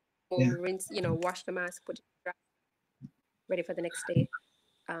home, rinse, yeah. wash the mask, put it dry, ready for the next day.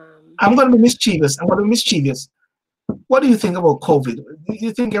 I'm Yeah. going to be mischievous. I'm going to be mischievous. What do you think about COVID? Do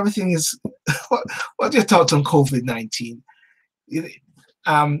you think everything is? What's your thoughts on COVID-19?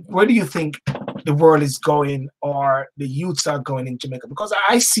 Where do you think the world is going or the youths are going in Jamaica? Because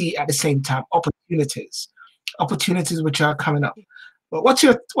I see at the same time opportunities which are coming up. But what's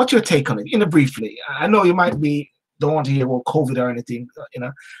your take on it? Briefly, I know you might be don't want to hear about COVID or anything.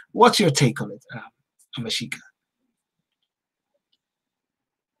 What's your take on it, Amashika?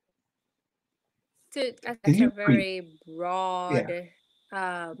 Did That's you a agree? very Yeah,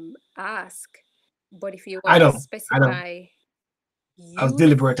 broad ask. But if you I want to know, I know. specify I was youth,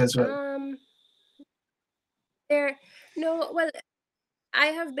 deliberate as well. there, no, well, I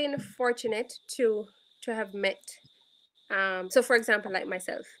have been fortunate to have met. So for example, like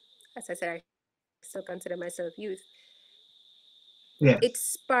myself, as I said, I still consider myself youth. It Yes,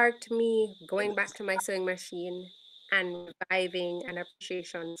 sparked me going back to my sewing machine and reviving an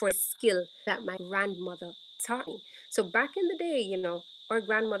appreciation for the skill that my grandmother taught me. So back in the day, our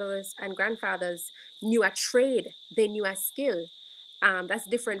grandmothers and grandfathers knew a trade, they knew a skill. That's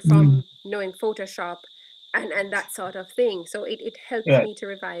different mm, from knowing Photoshop and that sort of thing. So it helped yes, me to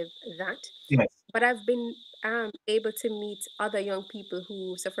revive that. yes, But I've been able to meet other young people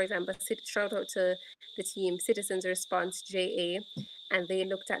who, so for example, shout out to the team Citizens Response JA, and they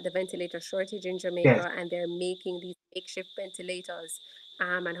looked at the ventilator shortage in yes, Jamaica, and they're making these makeshift ventilators,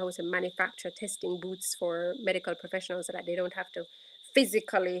 and how to manufacture testing booths for medical professionals so that they don't have to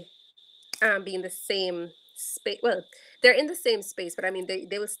physically be in the same space. Well, they're in the same space, but I mean,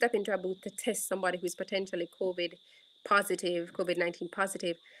 they will step into a booth to test somebody who's potentially COVID-19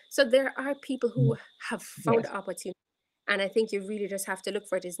 positive. So there are people who have found yes, opportunity. And I think you really just have to look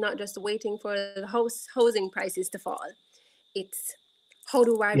for it. It's not just waiting for the housing prices to fall. It's how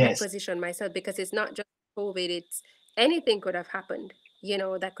do I yes, reposition myself? Because it's not just COVID, anything could have happened,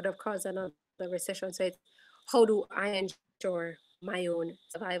 that could have caused another recession. So it's, how do I ensure my own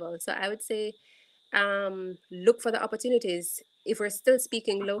survival? So I would say, look for the opportunities. If we're still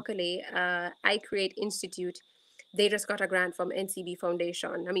speaking locally, I Create Institute, they just got a grant from NCB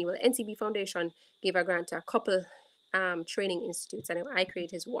Foundation. I mean, well, NCB Foundation gave a grant to a couple training institutes, and I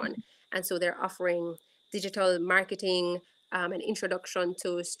Create is one. And so they're offering digital marketing, an introduction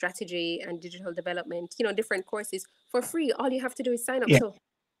to strategy and digital development, different courses for free. All you have to do is sign up. Yeah, So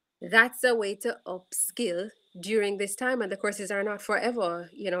that's a way to upskill during this time. And the courses are not forever.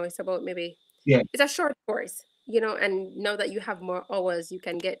 It's about maybe, yeah, it's a short course, and now that you have more hours, you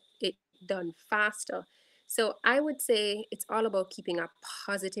can get it done faster. So I would say it's all about keeping a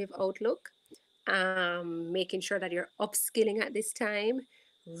positive outlook, making sure that you're upskilling at this time,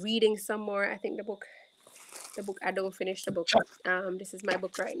 reading some more. I think the book, I don't finish the book. This is my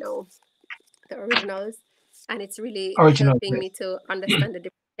book right now, the originals, and it's really original. helping Yes. me to understand the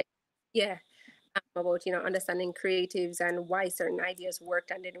different, yeah, about understanding creatives and why certain ideas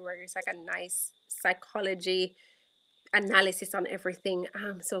worked and didn't work. It's like a nice psychology analysis on everything.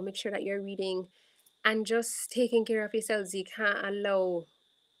 So make sure that you're reading and just taking care of yourselves. You can't allow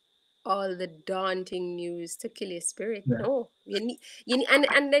all the daunting news to kill your spirit. Yeah. No, you need,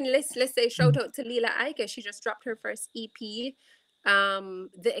 and then let's say shout out to Leela Ike. She just dropped her first EP,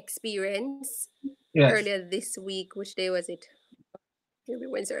 The Experience, Yes. earlier this week. Which day was it? Maybe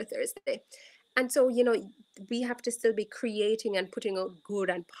Wednesday or Thursday. And so, we have to still be creating and putting out good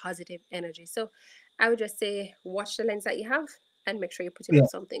and positive energy. So I would just say, watch the lens that you have and make sure you're putting Yeah.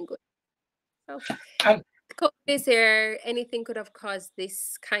 out something good. So And COVID is here. Anything could have caused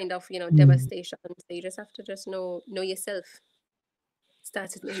this kind of, mm, devastation. So you just have to just know yourself.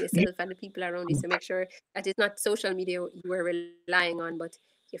 Start to know yourself and the yeah, people around you. So make sure that it's not social media you were relying on, but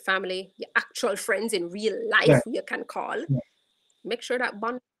your family, your actual friends in real life who you yeah, can call. yeah. Make sure that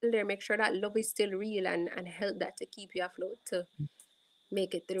bond is still there. Make sure that love is still real, and help that to keep you afloat to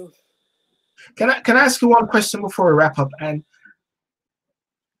make it through. Can I ask you one question before we wrap up? And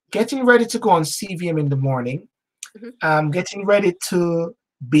getting ready to go on CVM in the morning, Hmm. getting ready to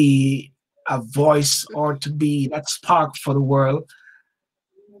be a voice Hmm. or to be that spark for the world,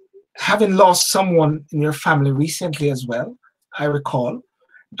 having lost someone in your family recently as well, I recall.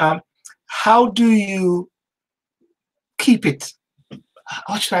 Um, how do you keep it,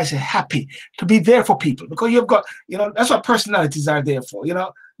 how should I say, happy to be there for people? Because you've got, that's what personalities are there for.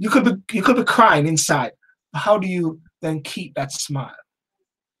 You could be crying inside. But how do you then keep that smile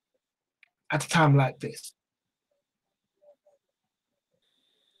at a time like this?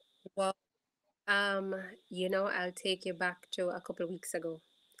 Well, I'll take you back to a couple of weeks ago.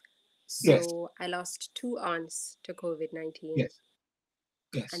 Yes, So I lost two aunts to COVID-19, yes,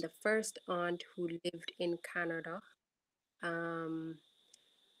 and yes, the first aunt who lived in Canada, um,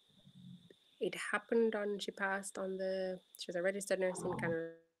 it happened on she passed on the she was a registered nurse in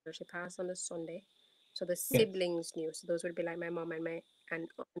Canada. She passed on the Sunday. So the yes. siblings knew. So those would be like my mom and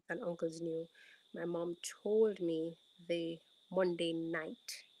aunts and uncles knew. My mom told me the Monday night.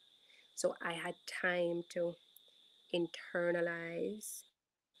 So I had time to internalize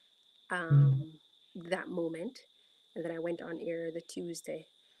Mm, that moment. And then I went on air the Tuesday.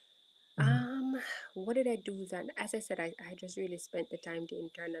 mm, Um, what did I do then? As I said, I just really spent the time to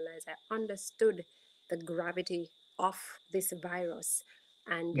internalize. I understood the gravity of this virus.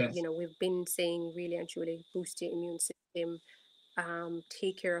 And, yes, we've been saying really and truly boost your immune system,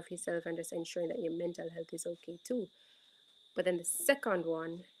 take care of yourself, and just ensuring that your mental health is okay too. But then the second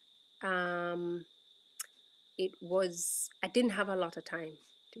one, um, I didn't have a lot of time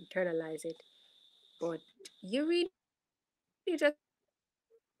to internalize it, but you really just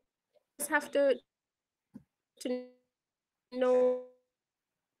have to know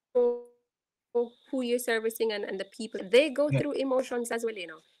who you're servicing and the people around you. So they go through emotions as well,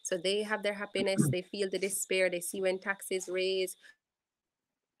 they have their yes, happiness, they feel the despair, they see when taxes raise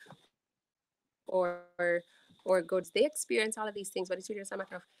or goods, they experience all of these things, but it's really just a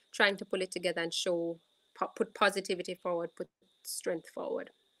matter of trying to pull it together and show, put positivity forward, put strength forward.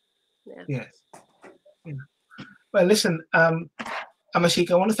 Yeah. yes. Yeah. Well, listen,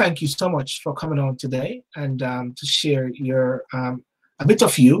 Amashika, I want to thank you so much for coming on today and to share your a bit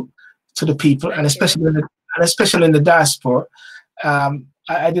of you to the people, and Thank you. especially in the diaspora.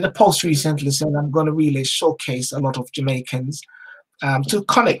 I did a post Hmm. recently saying I'm going to really showcase a lot of Jamaicans to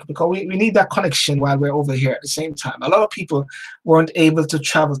connect, because we need that connection while we're over here at the same time. A lot of people weren't able to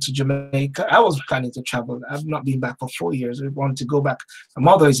travel to Jamaica. I was planning to travel. I've not been back for 4 years. We wanted to go back. My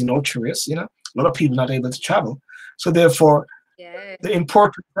mother is in Ocho Rios, A lot of people not able to travel. So therefore, Yeah. the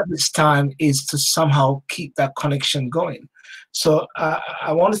importance at this time is to somehow keep that connection going. So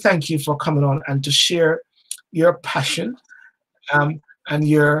I want to thank you for coming on and to share your passion and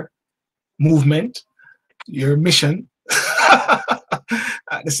your movement, your mission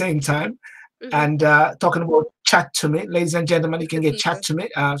at the same time. Mm-hmm. And talking about chat to me, ladies and gentlemen, you can The get chat people.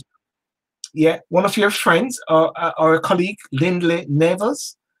 to me. Yeah, one of your friends or a colleague, Lindley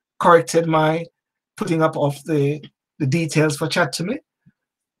Nevers, corrected my putting up of the details for chat to me,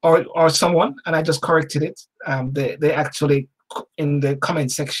 or someone, and I just corrected it. They actually in the comment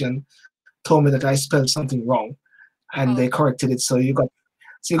section told me that I spelled something wrong, and they Oh. corrected it. So you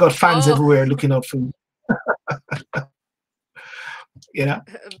got fans Oh. everywhere looking out for you, you know,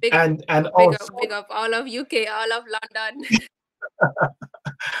 Big and big also up all of UK, all of London.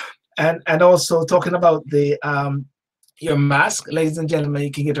 and also talking about the your mask, ladies and gentlemen,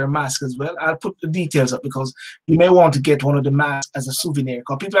 you can get our mask as well. I'll put the details up because you may want to get one of the masks as a souvenir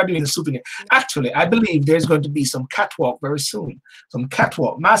because people are doing a souvenir. Actually, I believe there's going to be some catwalk very soon. Some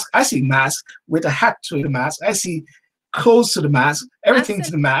catwalk mask. I see mask with a hat to the mask. I see clothes to the mask, everything to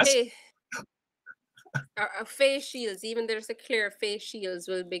the mask. Absolutely. Our face shields, even there's a clear face shields,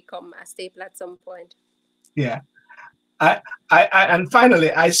 will become a staple at some point. Yeah. I, and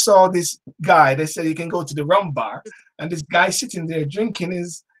finally I saw this guy. They said you can go to the rum bar, and this guy sitting there drinking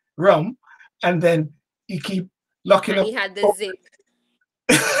his rum, and then he keep locking And up. he had the zip.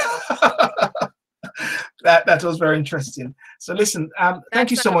 That was very interesting. So listen, thank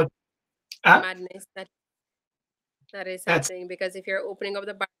you That's so a much. Uh, madness that is that's happening, because if you're opening up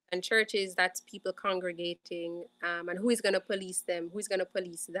the bars and churches, that's people congregating, and who is going to police them? Who's going to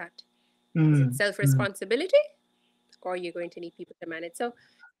police that? Is it mm, mm, self-responsibility, or you're going to need people to manage? So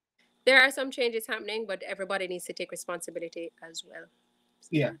there are some changes happening, but everybody needs to take responsibility as well.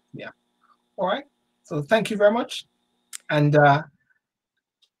 yeah, yeah. All right. So thank you very much, and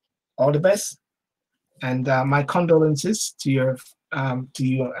all the best, and my condolences to you and to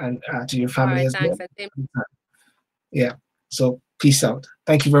your All family right, as well. thanks, and same. Yeah. So peace out.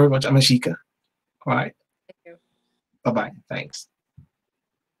 Thank you very much, Amashika. All right. Thank you. Bye bye. Thanks.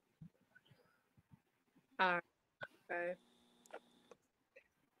 All right. Bye.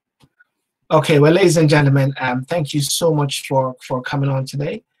 Okay, well, ladies and gentlemen, thank you so much for coming on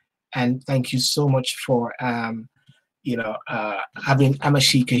today, and thank you so much for having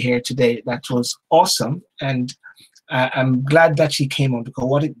Amashika here today. That was awesome, and I'm glad that she came on because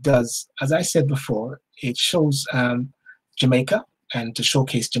what it does, as I said before, it shows Jamaica and to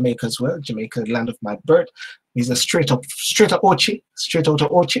showcase Jamaica as well. Jamaica, land of my birth, is a straight up Ochi, straight out of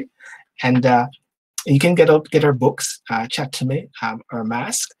Ochi, and you can get her books, chat to me, her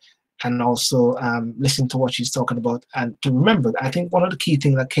mask, and also listen to what she's talking about. And to remember, I think one of the key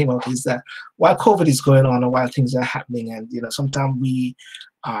things that came out is that while COVID is going on and while things are happening, and sometimes we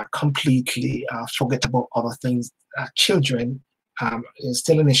completely forget about other things. Children is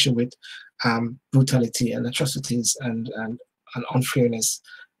still an issue with brutality and atrocities and unfairness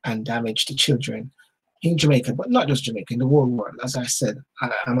and damage to children in Jamaica, but not just Jamaica, in the whole world. As I said,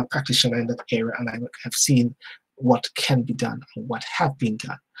 I'm a practitioner in that area, and I have seen what can be done and what have been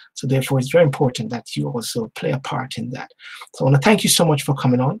done. So therefore, it's very important that you also play a part in that. So I want to thank you so much for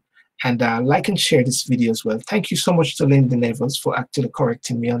coming on, and like and share this video as well. Thank you so much to Linda Nevers for actually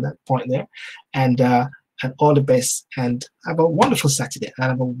correcting me on that point there, and all the best, and have a wonderful Saturday, and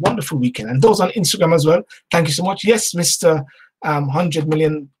have a wonderful weekend. And those on Instagram as well, thank you so much. Yes, Mr. 100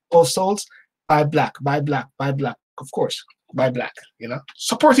 million all souls, buy black, of course, buy black,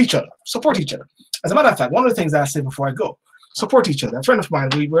 support each other, support each other. As a matter of fact, one of the things that I say before I go, support each other. A friend of mine,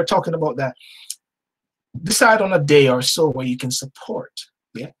 we were talking about that. Decide on a day or so where you can support,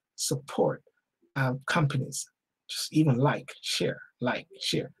 support companies. Just even share.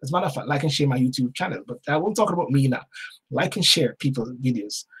 As a matter of fact, like and share my YouTube channel. But I won't talk about me now. Like and share people's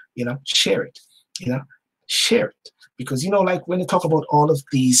videos. Share it. Share it. Because like when you talk about all of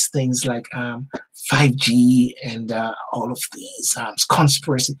these things like 5G and all of these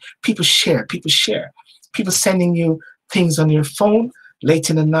conspiracy, people share. People sending you things on your phone late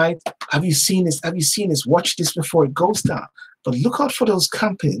in the night. Have you seen this? Watch this before it goes down. But look out for those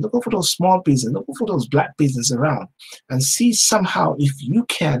companies, look out for those small businesses, look out for those black businesses around, and see somehow if you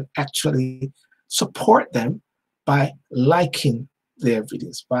can actually support them by liking their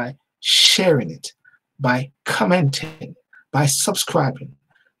videos, by sharing it, by commenting, by subscribing.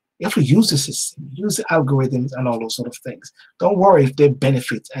 You have to use the system, use the algorithms and all those sort of things. Don't worry if they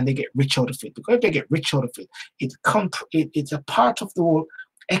benefit and they get rich out of it, because if they get rich out of it, it's a part of the whole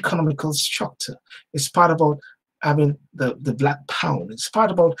economical structure. It's part about having the black pound. It's part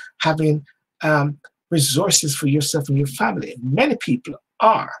about having resources for yourself and your family. Many people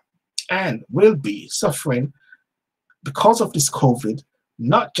are and will be suffering because of this COVID,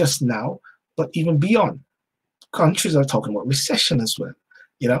 not just now, but even beyond. Countries are talking about recession as well.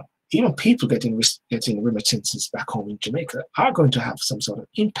 You know, even people getting remittances back home in Jamaica are going to have some sort of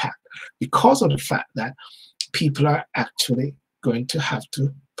impact because of the fact that people are actually going to have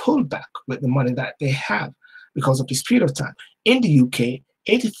to pull back with the money that they have because of this period of time. In the UK,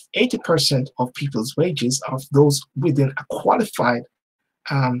 80% of people's wages, of those within a qualified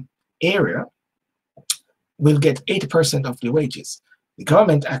area, will get 80% of their wages. The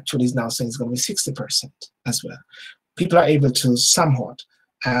government actually is now saying it's going to be 60% as well. People are able to somewhat,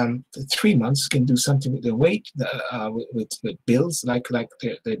 for 3 months, can do something with their wage, with bills, like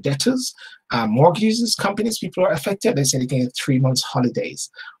their debtors, mortgages, companies. People are affected. They say they can get 3 months holidays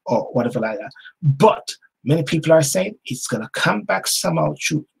or whatever like that. But many people are saying it's going to come back somehow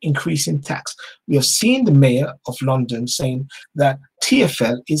through increasing tax. We have seen the mayor of London saying that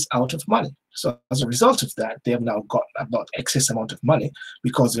TfL is out of money. So as a result of that, they have now got about excess amount of money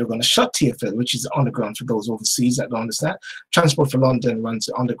because they're going to shut TfL, which is the underground for those overseas that don't understand. Transport for London runs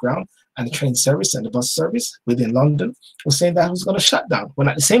the underground, and the train service and the bus service within London was saying that it was going to shut down. When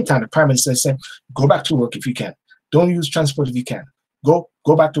at the same time, the Prime Minister is saying, go back to work if you can. Don't use transport if you can. Go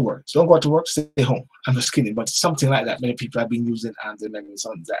back to work. Don't go to work, stay home. I'm just kidding, but something like that. Many people have been using the memories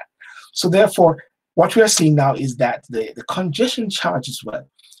on that. So therefore, what we are seeing now is that the congestion charge as well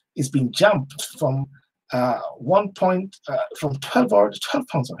is being jumped from from 12 or 12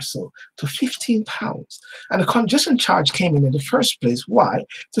 pounds or so to 15 pounds. And the congestion charge came in the first place. Why?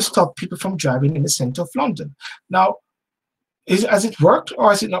 To stop people from driving in the center of London. Now, has it worked or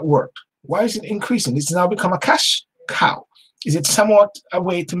has it not worked? Why is it increasing? It's now become a cash cow. Is it somewhat a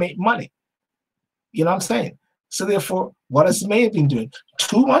way to make money? You know what I'm saying? So therefore, what has the mayor been doing?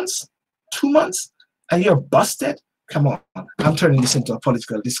 2 months? 2 months? And you're busted? Come on, I'm turning this into a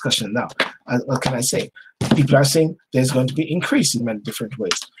political discussion now. What can I say? People are saying there's going to be increase in many different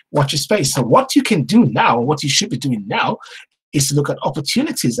ways. Watch your space. So what you can do now, what you should be doing now, is to look at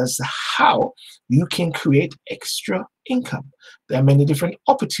opportunities as to how you can create extra income. There are many different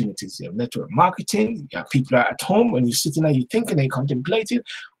opportunities. You have network marketing. You have people are at home. When you're sitting there, you're thinking, you're contemplating,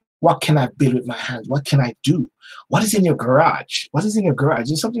 what can I build with my hands? What can I do? What is in your garage? What is in your garage? Is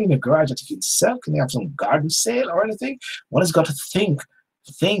there something in your garage that you can sell? Can you have some garden sale or anything? One has got to think,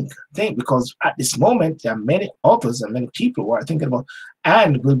 because at this moment, there are many others and many people who are thinking about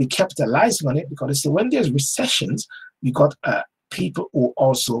and will be capitalizing on it, because they say when there's recessions, we got people who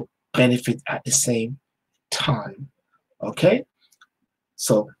also benefit at the same time. Okay?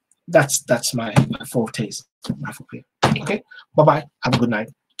 So that's my forte. Okay? Bye-bye. Have a good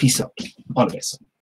night. Peace out. All the best.